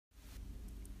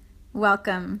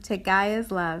Welcome to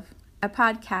Gaia's Love, a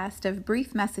podcast of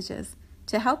brief messages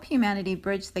to help humanity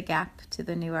bridge the gap to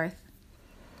the new earth.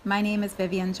 My name is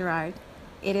Vivian Gerard.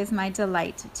 It is my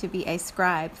delight to be a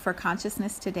scribe for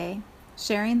consciousness today,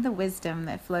 sharing the wisdom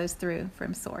that flows through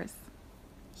from Source.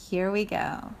 Here we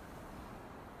go.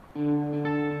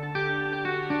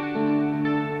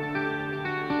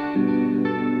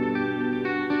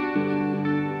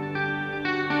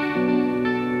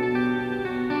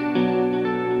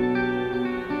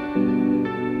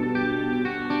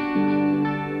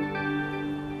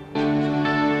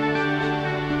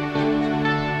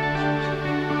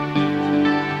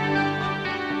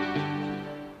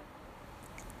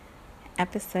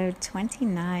 Episode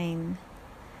 29.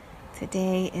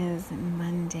 Today is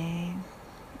Monday.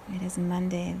 It is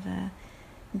Monday, the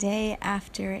day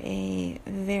after a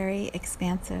very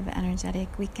expansive,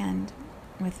 energetic weekend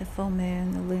with the full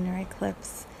moon, the lunar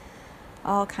eclipse,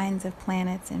 all kinds of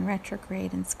planets in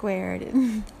retrograde and squared,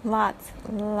 and lots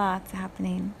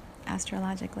happening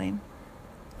astrologically.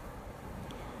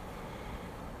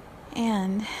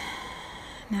 And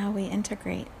now we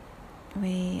integrate.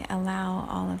 We allow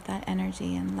all of that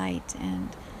energy and light and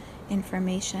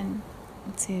information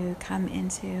to come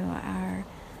into our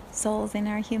souls and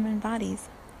our human bodies.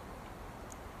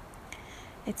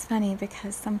 It's funny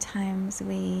because sometimes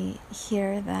we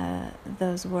hear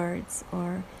those words,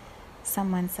 or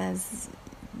someone says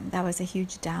that was a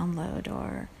huge download,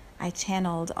 or I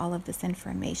channeled all of this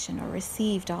information, or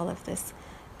received all of this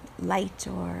light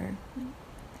or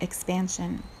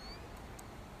expansion.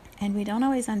 And we don't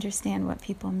always understand what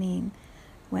people mean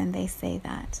when they say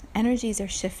that. Energies are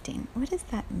shifting. What does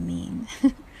that mean?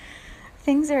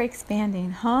 Things are expanding,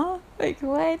 huh? Like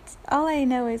what? All I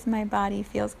know is my body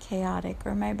feels chaotic,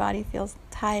 or my body feels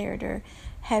tired or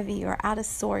heavy or out of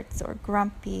sorts or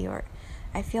grumpy, or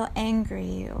I feel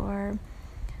angry, or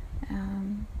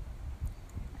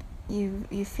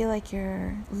you feel like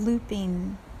you're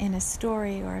looping in a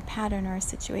story or a pattern or a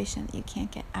situation that you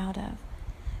can't get out of.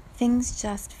 Things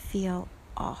just feel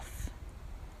off.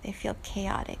 They feel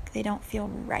chaotic. They don't feel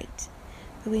right.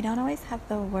 But we don't always have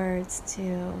the words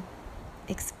to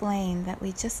explain that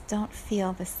we just don't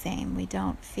feel the same. We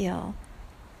don't feel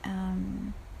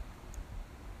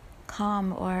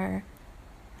calm or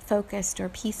focused or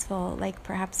peaceful like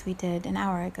perhaps we did an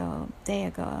hour ago, a day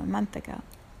ago, a month ago,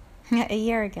 a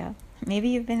year ago. Maybe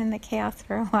you've been in the chaos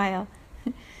for a while.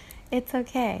 It's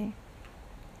okay.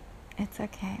 It's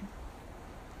okay.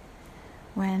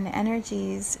 When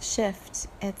energies shift,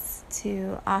 it's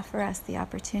to offer us the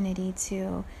opportunity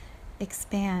to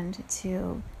expand,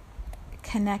 to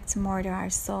connect more to our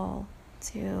soul,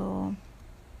 to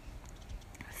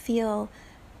feel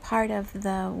part of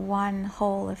the one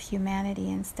whole of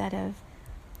humanity instead of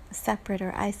separate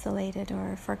or isolated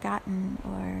or forgotten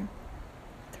or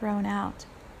thrown out.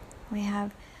 We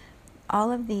have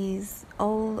all of these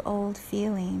old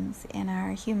feelings in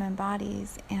our human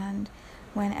bodies, and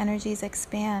when energies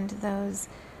expand, those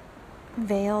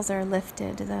veils are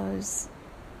lifted, those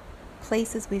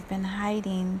places we've been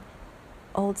hiding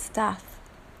old stuff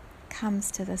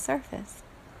comes to the surface.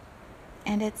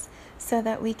 And it's so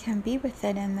that we can be with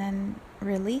it and then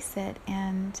release it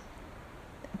and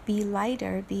be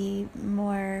lighter, be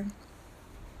more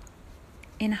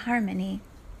in harmony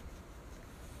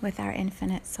with our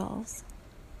infinite souls.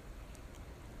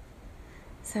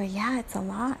 So yeah, it's a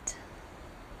lot.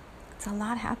 It's a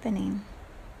lot happening.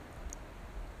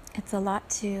 It's a lot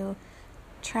to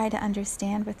try to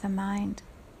understand with the mind,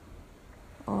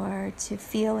 or to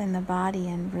feel in the body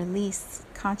and release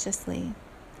consciously.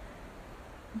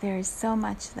 There's so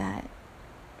much that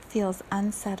feels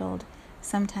unsettled.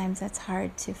 Sometimes it's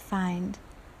hard to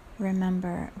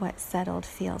remember what settled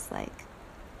feels like,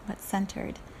 what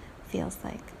centered feels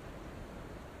like.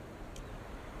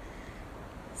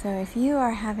 So if you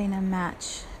are having a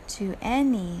match to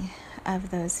any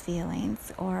of those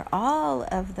feelings or all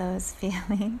of those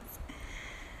feelings,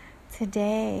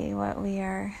 today what we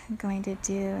are going to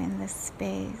do in this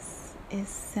space is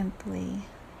simply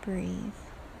breathe.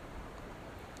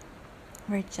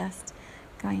 We're just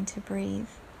going to breathe,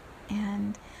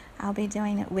 and I'll be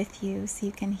doing it with you so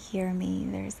you can hear me.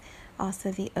 There's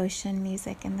also the ocean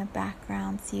music in the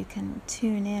background so you can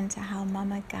tune in to how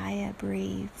Mama Gaia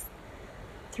breathes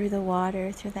through the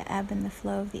water, through the ebb and the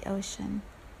flow of the ocean,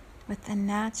 what the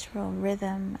natural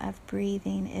rhythm of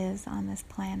breathing is on this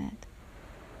planet.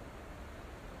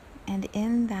 And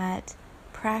in that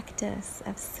practice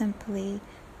of simply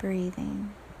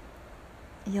breathing,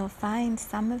 you'll find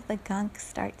some of the gunk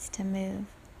starts to move.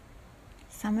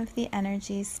 Some of the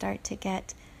energies start to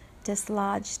get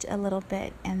dislodged a little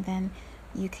bit, and then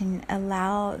you can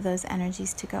allow those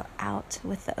energies to go out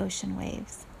with the ocean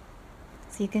waves.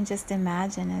 So you can just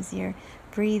imagine as you're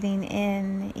breathing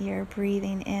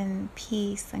in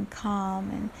peace and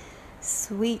calm and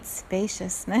sweet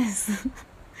spaciousness,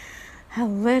 a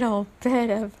little bit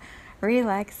of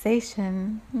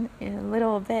relaxation, a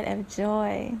little bit of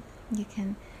joy. You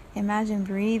can imagine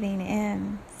breathing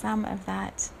in some of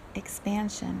that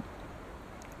expansion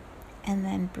and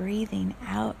then breathing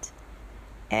out,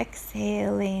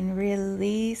 exhaling,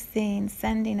 releasing,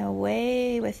 sending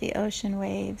away with the ocean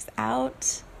waves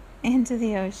out into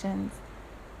the oceans.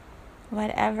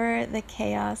 Whatever the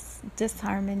chaos,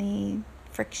 disharmony,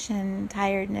 friction,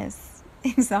 tiredness,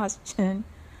 exhaustion,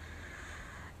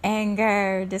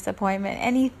 anger, disappointment,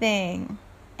 anything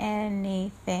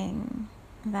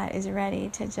that is ready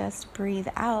to just breathe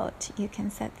out, you can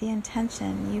set the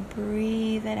intention. You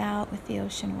breathe it out with the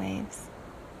ocean waves.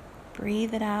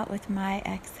 Breathe it out with my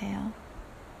exhale.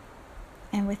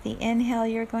 And with the inhale,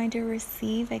 you're going to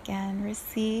receive again.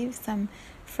 Receive some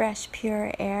fresh,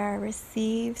 pure air.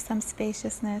 Receive some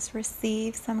spaciousness.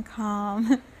 Receive some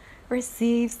calm.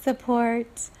 Receive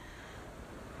support.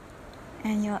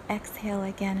 And you'll exhale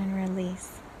again and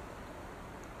release.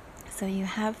 So you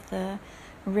have the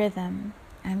rhythm.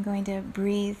 I'm going to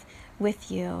breathe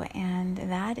with you, and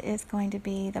that is going to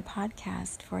be the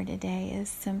podcast for today, is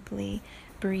simply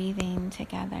breathing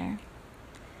together.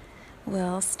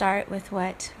 We'll start with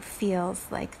what feels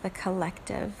like the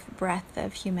collective breath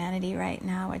of humanity right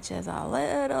now, which is a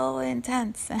little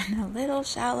intense and a little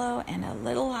shallow and a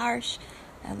little harsh,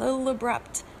 a little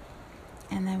abrupt.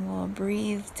 And then we'll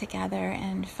breathe together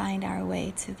and find our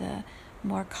way to the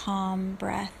more calm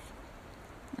breath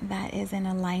that is in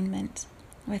alignment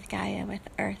with Gaia, with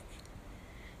Earth.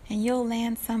 And you'll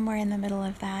land somewhere in the middle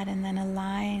of that and then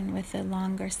align with the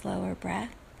longer, slower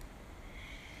breath.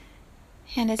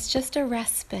 And it's just a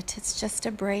respite, it's just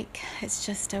a break, it's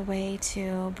just a way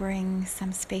to bring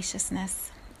some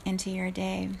spaciousness into your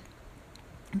day.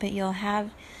 But you'll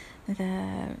have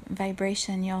the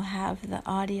vibration, you'll have the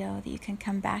audio that you can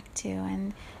come back to.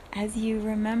 And as you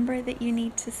remember that you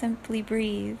need to simply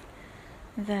breathe,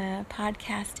 the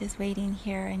podcast is waiting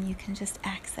here, and you can just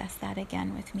access that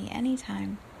again with me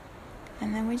anytime.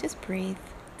 And then we just breathe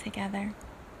together.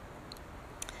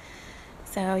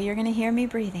 So you're going to hear me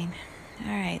breathing.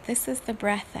 All right, this is the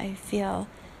breath I feel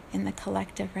in the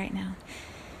collective right now.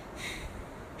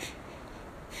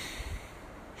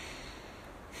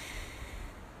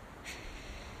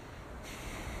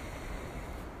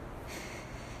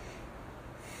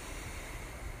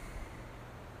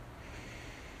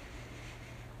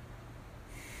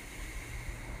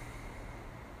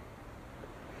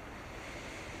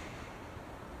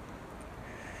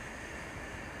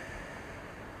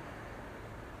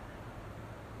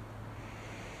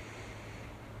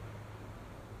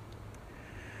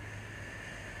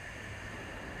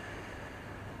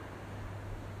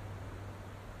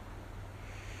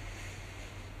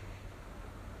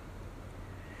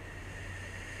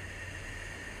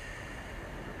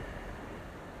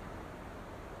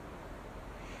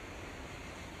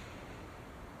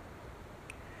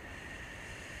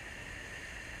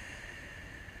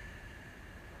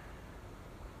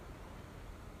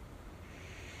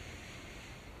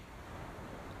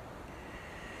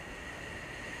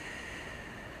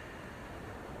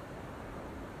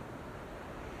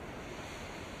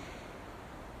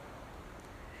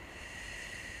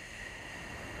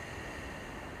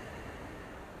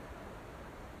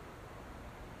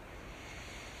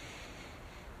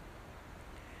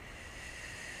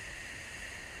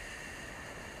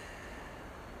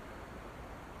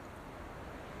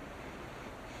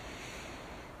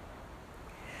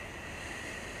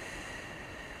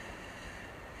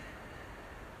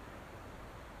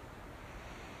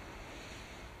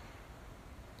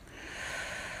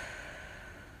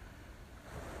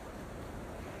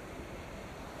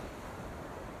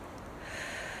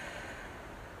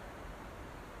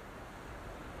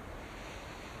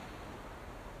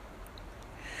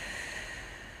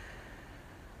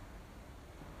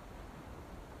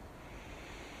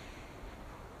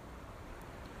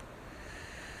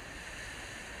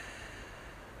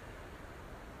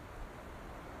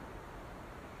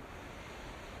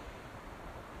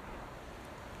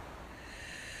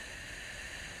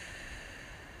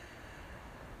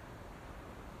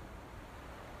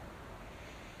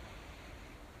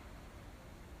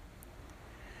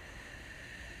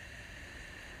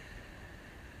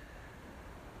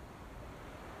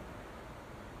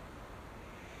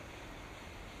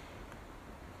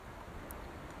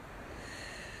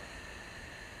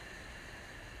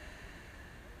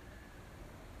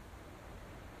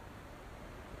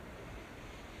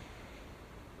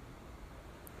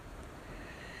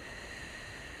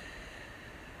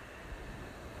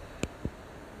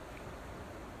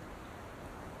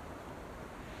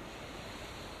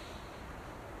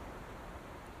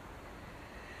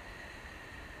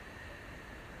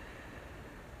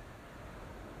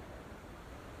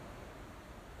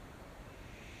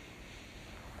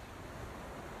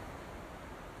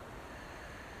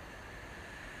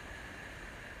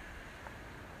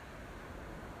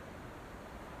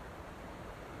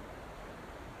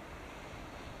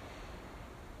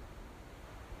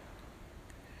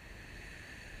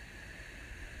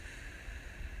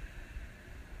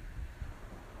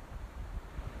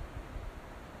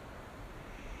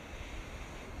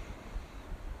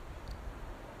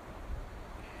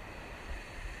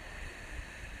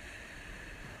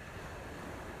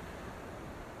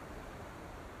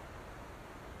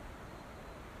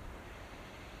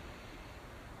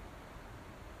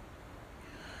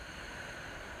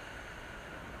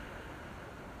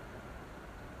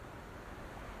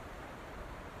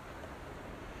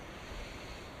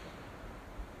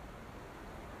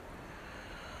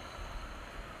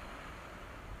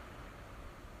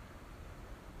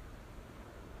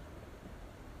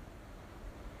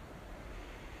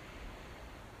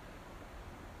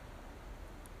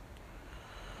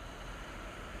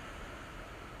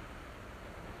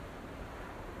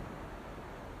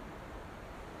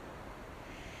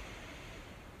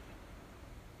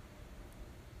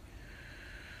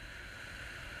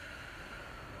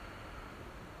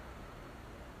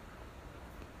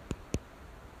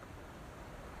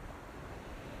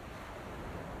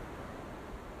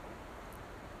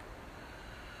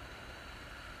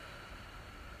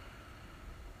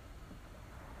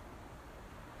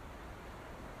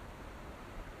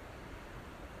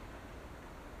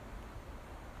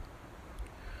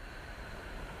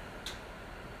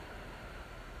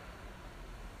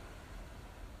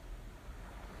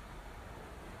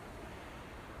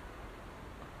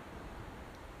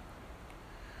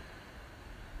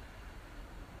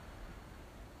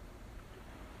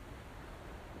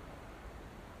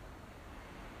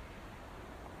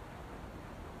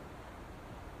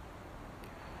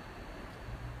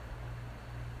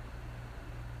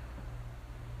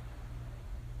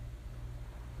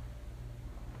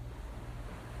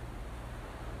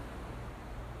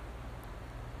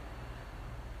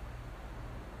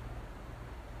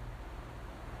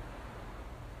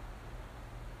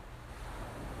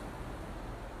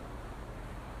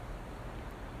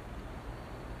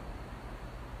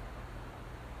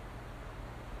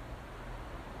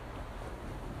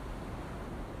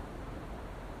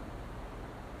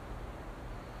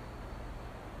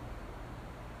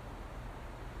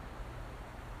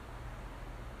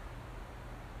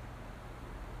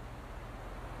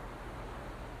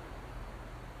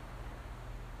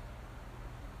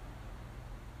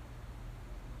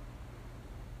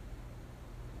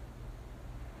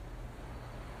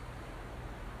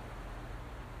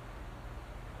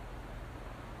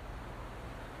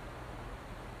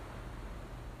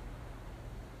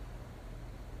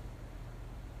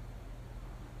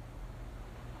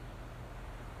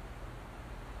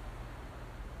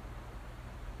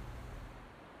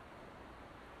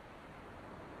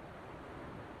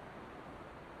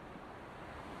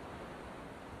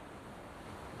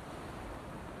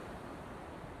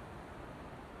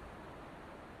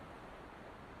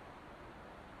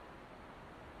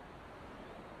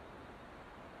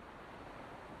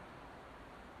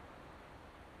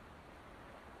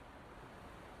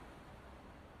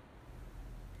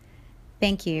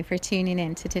 Thank you for tuning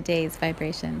in to today's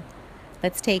vibration.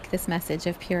 Let's take this message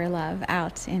of pure love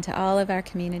out into all of our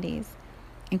communities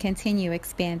and continue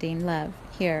expanding love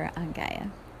here on Gaia.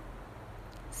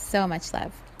 So much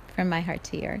love from my heart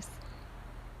to yours.